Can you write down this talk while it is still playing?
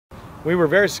We were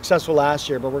very successful last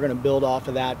year, but we're going to build off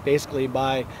of that basically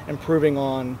by improving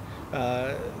on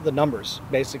the numbers.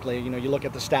 Basically, you look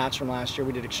at the stats from last year,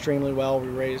 we did extremely well. We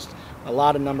raised a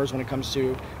lot of numbers when it comes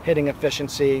to hitting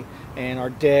efficiency and our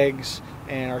digs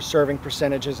and our serving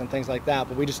percentages and things like that,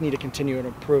 but we just need to continue to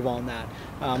improve on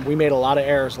that. We made a lot of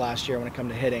errors last year when it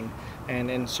comes to hitting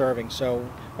and serving, so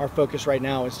our focus right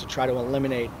now is to try to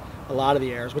eliminate a lot of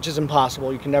the errors, which is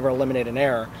impossible. You can never eliminate an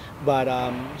error, but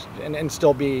and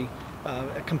still be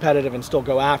competitive and still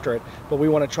go after it. But we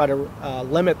want to try to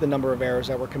limit the number of errors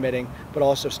that we're committing, but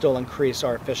also still increase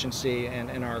our efficiency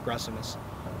and our aggressiveness.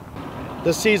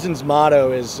 This season's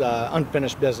motto is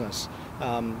unfinished business.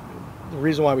 The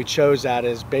reason why we chose that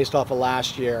is based off of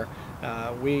last year.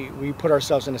 We put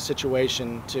ourselves in a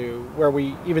situation to where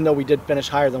even though we did finish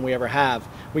higher than we ever have,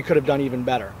 we could have done even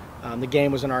better. The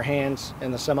game was in our hands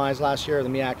in the semis last year, the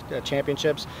MEAC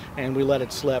championships, and we let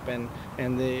it slip. And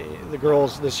the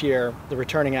girls this year, the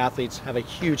returning athletes, have a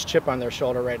huge chip on their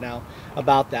shoulder right now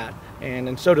about that,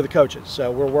 and so do the coaches. So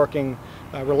we're working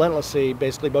relentlessly,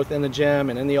 basically both in the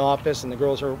gym and in the office, and the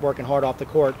girls are working hard off the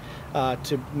court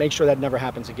to make sure that never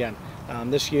happens again.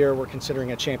 This year we're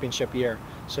considering a championship year,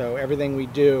 so everything we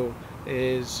do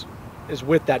is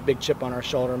with that big chip on our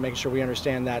shoulder, making sure we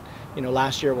understand that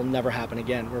last year will never happen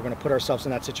again. We're going to put ourselves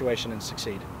in that situation and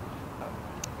succeed.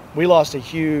 We lost a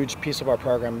huge piece of our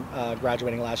program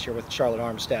graduating last year with Charlotte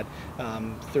Armstead.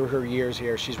 Through her years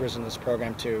here, she's risen this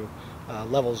program to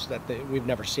levels that we've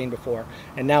never seen before,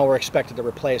 and now we're expected to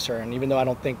replace her. And even though I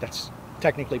don't think that's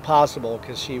technically possible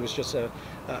because she was just a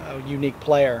unique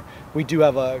player, we do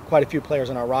have quite a few players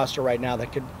on our roster right now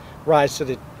that could rise to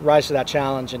that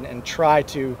challenge and try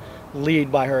to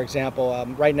lead by her example.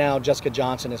 Right now, Jessica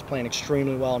Johnson is playing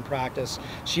extremely well in practice.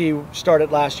 She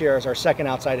started last year as our second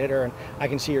outside hitter, and I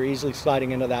can see her easily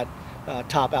sliding into that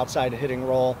top outside hitting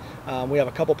role. We have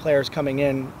a couple players coming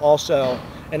in also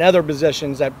in other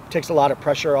positions that takes a lot of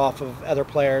pressure off of other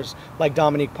players, like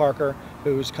Dominique Parker,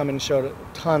 who's come in and showed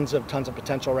tons of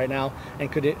potential right now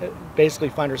and could basically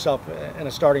find herself in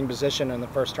a starting position in the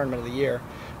first tournament of the year.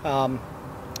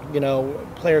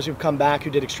 Players who've come back who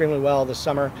did extremely well this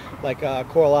summer, like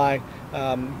Coralie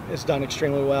has done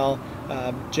extremely well.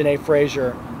 Janae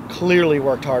Frazier clearly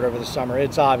worked hard over the summer.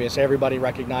 It's obvious. Everybody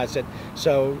recognized it.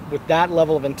 So with that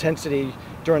level of intensity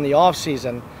during the off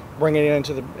season, bringing it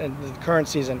into the current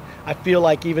season, I feel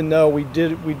like even though we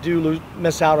do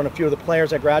miss out on a few of the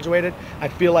players that graduated, I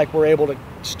feel like we're able to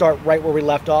start right where we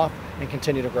left off and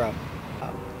continue to grow.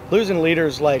 Losing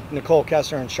leaders like Nicole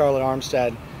Kessler and Charlotte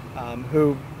Armstead,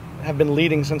 who have been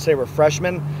leading since they were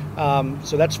freshmen.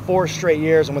 So that's 4 straight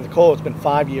years, and with Nicole, it's been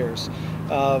 5 years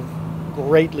of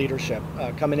great leadership,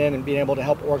 coming in and being able to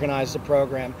help organize the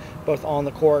program, both on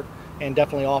the court and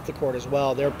definitely off the court as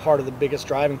well. They're part of the biggest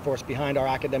driving force behind our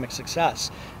academic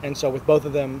success. And so with both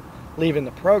of them leaving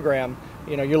the program,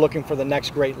 you're looking for the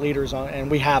next great leaders, and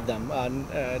we have them.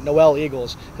 Noelle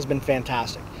Eagles has been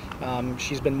fantastic.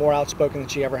 She's been more outspoken than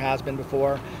she ever has been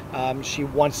before. She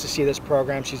wants to see this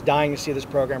program. She's dying to see this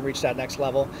program reach that next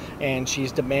level, and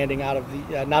she's demanding out of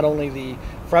the not only the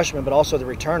freshmen but also the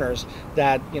returners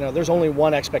that there's only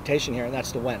one expectation here, and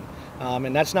that's to win.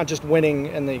 And that's not just winning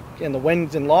in the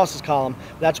wins and losses column.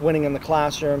 That's winning in the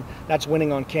classroom. That's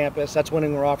winning on campus. That's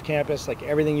winning or off campus. Like,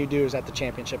 everything you do is at the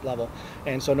championship level.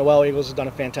 And so Noelle Eagles has done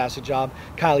a fantastic job.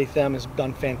 Kylie Them has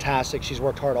done fantastic. She's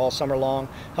worked hard all summer long,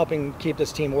 helping keep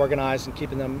this team organized and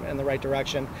keeping them in the right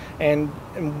direction. And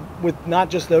with not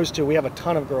just those two, we have a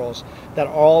ton of girls that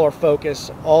all are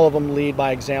focused. All of them lead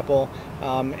by example,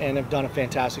 and have done a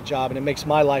fantastic job. And it makes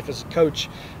my life as a coach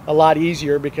a lot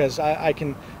easier because I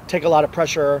can take a lot of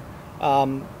pressure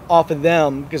off of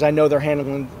them because I know they're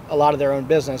handling a lot of their own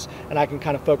business, and I can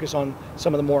kind of focus on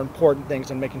some of the more important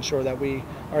things and making sure that we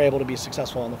are able to be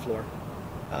successful on the floor.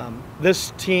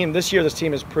 This year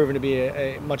has proven to be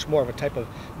a much more of a type of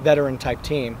veteran type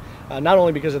team, not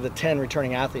only because of the 10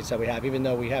 returning athletes that we have, even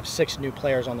though we have 6 new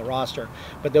players on the roster,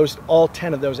 but all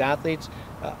 10 of those athletes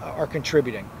are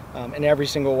contributing in every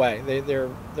single way.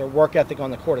 Their work ethic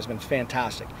on the court has been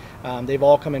fantastic. They've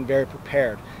all come in very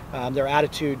prepared. Their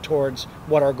attitude towards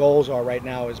what our goals are right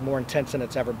now is more intense than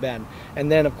it's ever been. And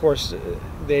then, of course,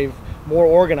 they've more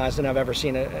organized than I've ever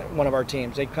seen one of our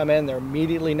teams. They come in, they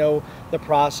immediately know the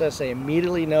process, they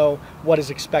immediately know what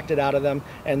is expected out of them,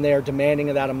 and they're demanding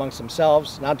of that amongst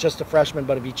themselves, not just the freshmen,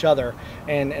 but of each other.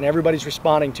 And everybody's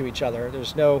responding to each other.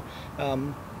 There's no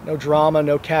drama,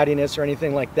 no cattiness or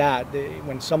anything like that.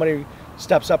 When somebody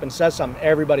steps up and says something,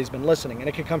 everybody's been listening. And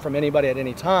it could come from anybody at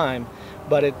any time,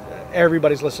 but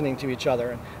everybody's listening to each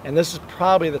other. And this is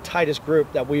probably the tightest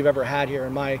group that we've ever had here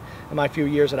in my few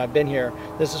years that I've been here.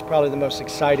 This is probably the most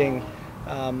exciting,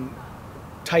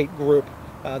 tight group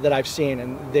that I've seen,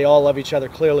 and they all love each other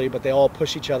clearly, but they all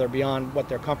push each other beyond what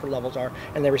their comfort levels are,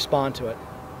 and they respond to it.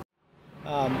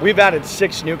 We've added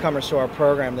 6 newcomers to our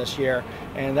program this year,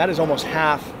 and that is almost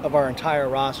half of our entire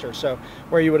roster. So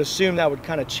where you would assume that would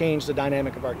kind of change the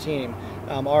dynamic of our team,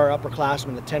 our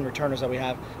upperclassmen, the 10 returners that we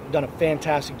have done a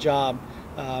fantastic job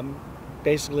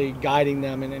basically guiding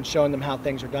them and showing them how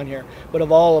things are done here. But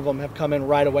of all of them have come in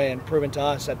right away and proven to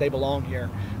us that they belong here.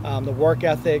 The work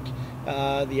ethic,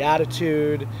 the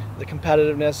attitude, the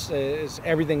competitiveness is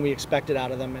everything we expected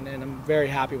out of them, and I'm very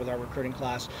happy with our recruiting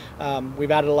class.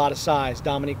 We've added a lot of size.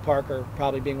 Dominique Parker,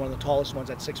 probably being one of the tallest ones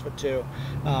at 6'2",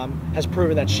 has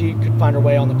proven that she could find her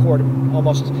way on the court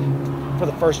almost for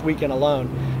the first weekend alone.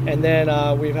 And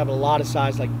then we have a lot of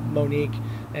size like Monique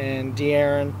and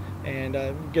De'Aaron, and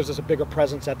gives us a bigger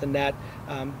presence at the net.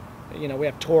 You know, we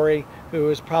have Tori, who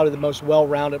is probably the most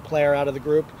well-rounded player out of the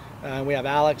group. We have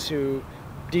Alex, who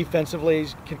defensively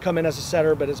can come in as a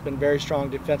setter, but has been very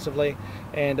strong defensively.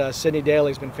 And Sydney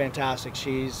Daly's been fantastic.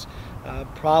 She's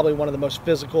probably one of the most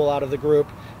physical out of the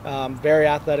group, very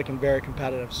athletic and very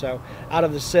competitive. So out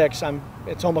of the 6,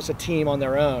 it's almost a team on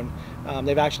their own.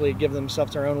 They've actually given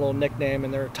themselves their own little nickname,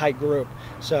 and they're a tight group.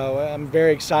 So I'm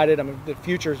very excited. The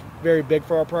future is very big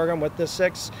for our program with this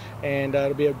 6, and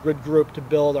it'll be a good group to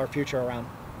build our future around.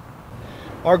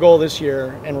 Our goal this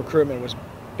year in recruitment was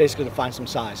basically to find some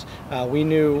size. We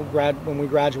knew when we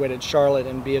graduated, Charlotte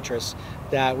and Beatrice,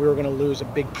 that we were going to lose a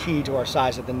big key to our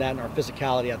size at the net and our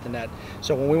physicality at the net.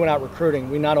 So when we went out recruiting,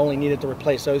 we not only needed to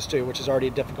replace those 2, which is already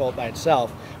difficult by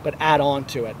itself, but add on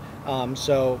to it.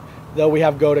 So though we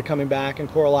have Goda coming back and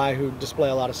Coralie, who display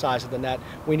a lot of size at the net,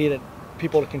 we needed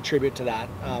people to contribute to that.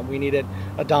 We needed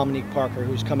a Dominique Parker,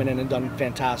 who's coming in and done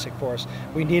fantastic for us.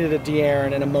 We needed a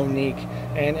De'Aaron and a Monique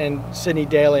and Sydney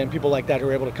Daly and people like that who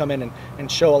are able to come in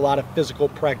and show a lot of physical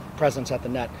presence at the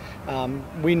net.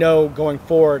 We know going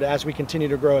forward, as we continue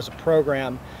to grow as a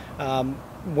program,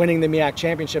 winning the MEAC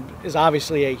championship is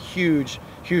obviously a huge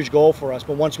goal for us.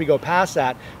 But once we go past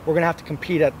that, we're going to have to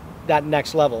compete at that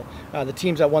next level. The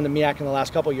teams that won the MEAC in the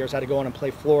last couple of years had to go on and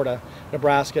play Florida,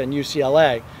 Nebraska, and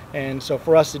UCLA. And so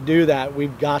for us to do that,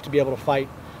 we've got to be able to fight,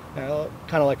 kind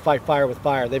of like fight fire with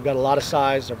fire. They've got a lot of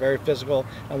size, they're very physical,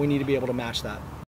 and we need to be able to match that.